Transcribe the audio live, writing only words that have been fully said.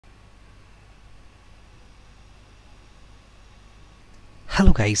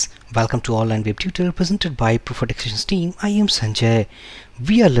Hello guys, welcome to Online Web Tutor presented by Preferred Extensions team. I am Sanjay.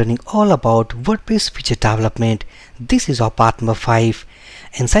 We are learning all about WordPress widget development. This is our part number 5.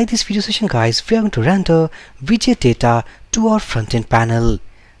 Inside this video session guys, we are going to render widget data to our front-end panel.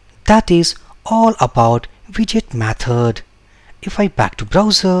 That is all about widget method. If I back to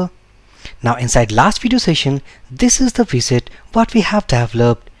browser, now inside last video session, this is the widget what we have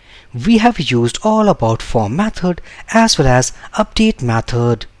developed. We have used all about form method as well as update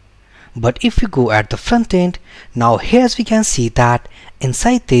method. But if we go at the front end, now here we can see that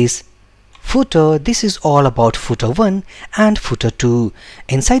inside this footer, this is all about footer 1 and footer 2.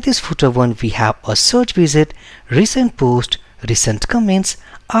 Inside this footer 1 we have a search widget, recent post, recent comments,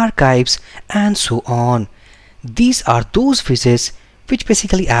 archives and so on. These are those widgets which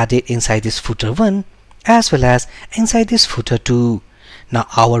basically added inside this footer 1 as well as inside this footer 2. Now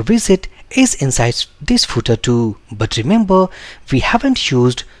our widget is inside this footer 2, but remember we haven't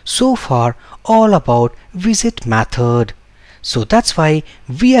used so far all about widget method. So that's why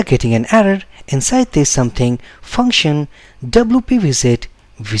we are getting an error inside this something function WP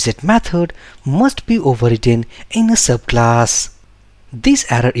widget method must be overridden in a subclass. This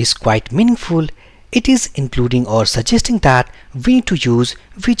error is quite meaningful. It is including or suggesting that we need to use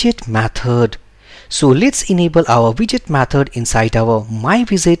widget method. So let's enable our widget method inside our my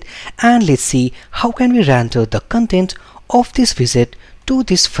widget and let's see how can we render the content of this widget to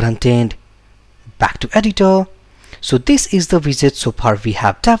this front end. Back to editor. So this is the widget so far we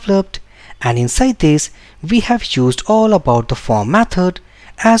have developed, and inside this we have used all about the form method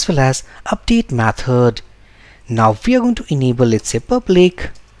as well as update method. Now we are going to enable, let's say, public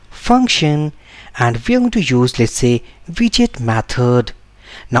function, and we are going to use, let's say, widget method.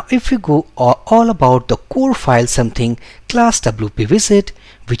 Now if we go all about the core file something class WP widget,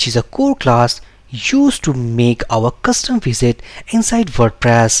 which is a core class used to make our custom widget inside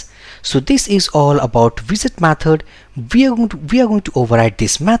WordPress. So this is all about widget method. We are going to override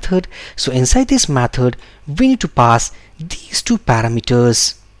this method. So inside this method we need to pass these two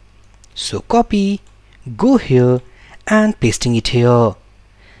parameters. So copy, go here and pasting it here.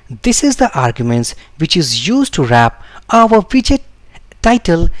 This is the arguments which is used to wrap our widget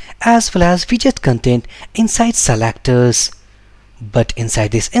title as well as widget content inside selectors. But inside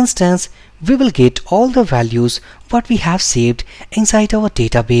this instance we will get all the values what we have saved inside our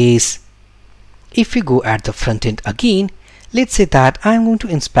database. If we go at the front end again, let's say that I am going to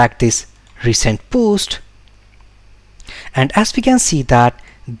inspect this recent post, and as we can see that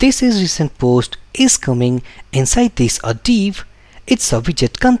this is recent post is coming inside this a div. It's a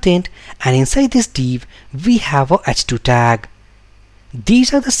widget content, and inside this div we have a h2 tag.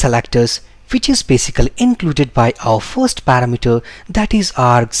 These are the selectors which is basically included by our first parameter, that is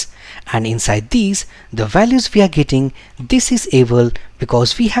args, and inside these the values we are getting, this is able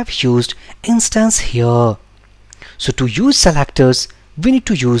because we have used instance here. So to use selectors we need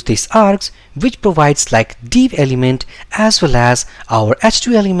to use this args, which provides like div element as well as our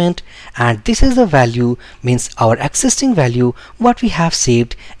h2 element, and this is the value, means our existing value what we have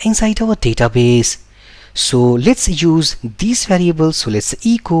saved inside our database. So let's use these variables. So let's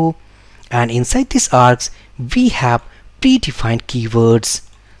say echo, and inside this args we have predefined keywords.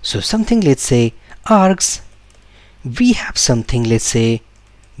 So something, let's say args, we have something, let's say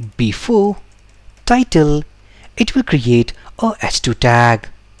before title, it will create a h2 tag.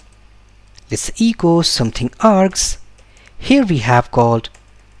 Let's say echo something args, here we have called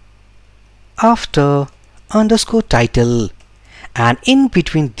after underscore title, and in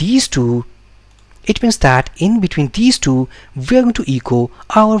between these two, it means that in between these two we are going to echo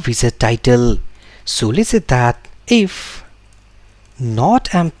our widget title. So let's say that if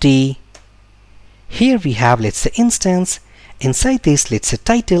not empty, here we have, let's say instance, inside this let's say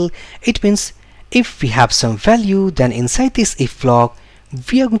title, it means if we have some value, then inside this if block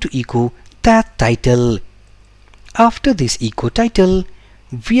we are going to echo that title. After this echo title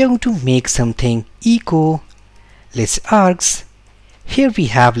we are going to make something echo, let's say args, here we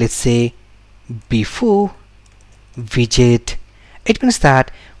have, let's say before widget. It means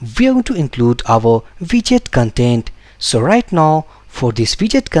that we are going to include our widget content. So right now for this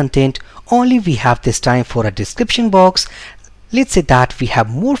widget content only we have this time for a description box. Let's say that we have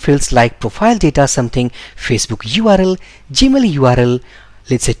more fields like profile data, something Facebook URL, Gmail URL,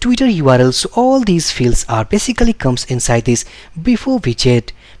 let's say Twitter URL. So all these fields are basically comes inside this before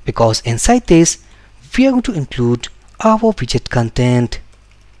widget, because inside this we are going to include our widget content.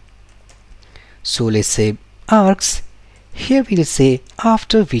 So let's say args, here we will say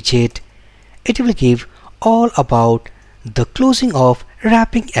after widget, it will give all about the closing of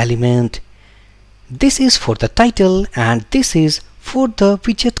wrapping element. This is for the title and this is for the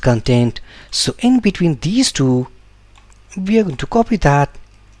widget content. So in between these two, we are going to copy that,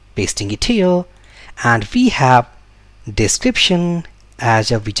 pasting it here, and we have description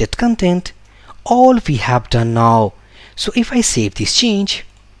as a widget content. All we have done now. So if I save this change,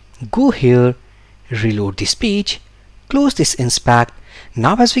 go here, reload this page, close this inspect.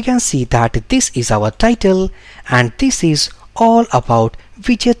 Now as we can see that this is our title and this is all about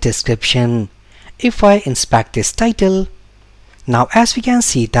widget description. If I inspect this title, now as we can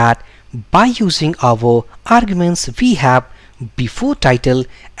see that by using our arguments we have before title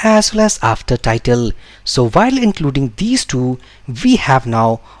as well as after title. So while including these two, we have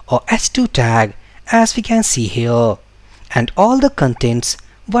now a h2 tag as we can see here, and all the contents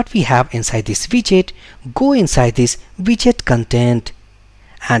what we have inside this widget go inside this widget content.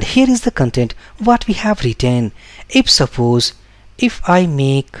 And here is the content what we have written. If I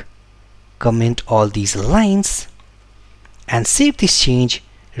make comment all these lines and save this change,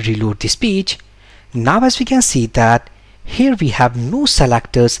 reload this page, now as we can see that here we have no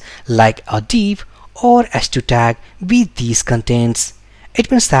selectors like a div or h2 tag with these contents.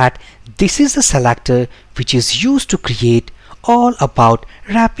 It means that this is the selector which is used to create all about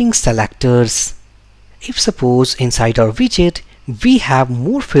wrapping selectors. If suppose inside our widget we have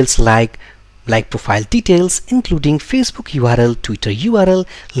more fields like profile details, including Facebook URL, Twitter URL,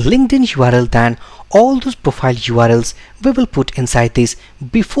 LinkedIn URL, then all those profile URLs we will put inside this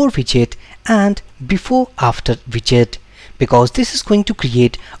before widget and before after widget, because this is going to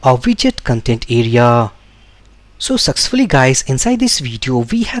create a widget content area. So successfully guys, inside this video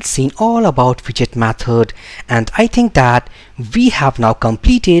we had seen all about widget method, and I think that we have now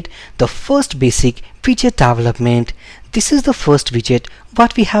completed the first basic widget development. This is the first widget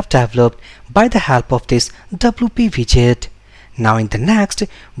what we have developed by the help of this WP widget. Now in the next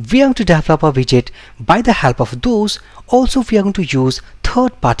we are going to develop a widget by the help of those. Also we are going to use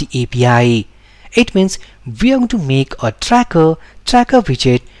third-party API. It means we are going to make a tracker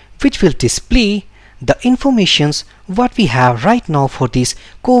widget which will display the informations what we have right now for this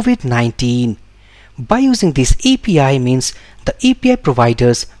COVID-19. By using this API means the API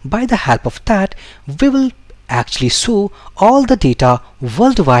providers, by the help of that we will actually show all the data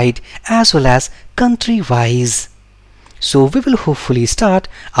worldwide as well as country wise. So we will hopefully start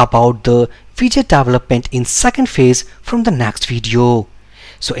about the widget development in second phase from the next video.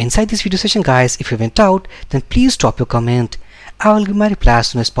 So inside this video session guys, if you went out, then please drop your comment. I will give my reply as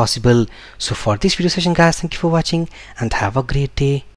soon as possible. So for this video session guys, thank you for watching and have a great day.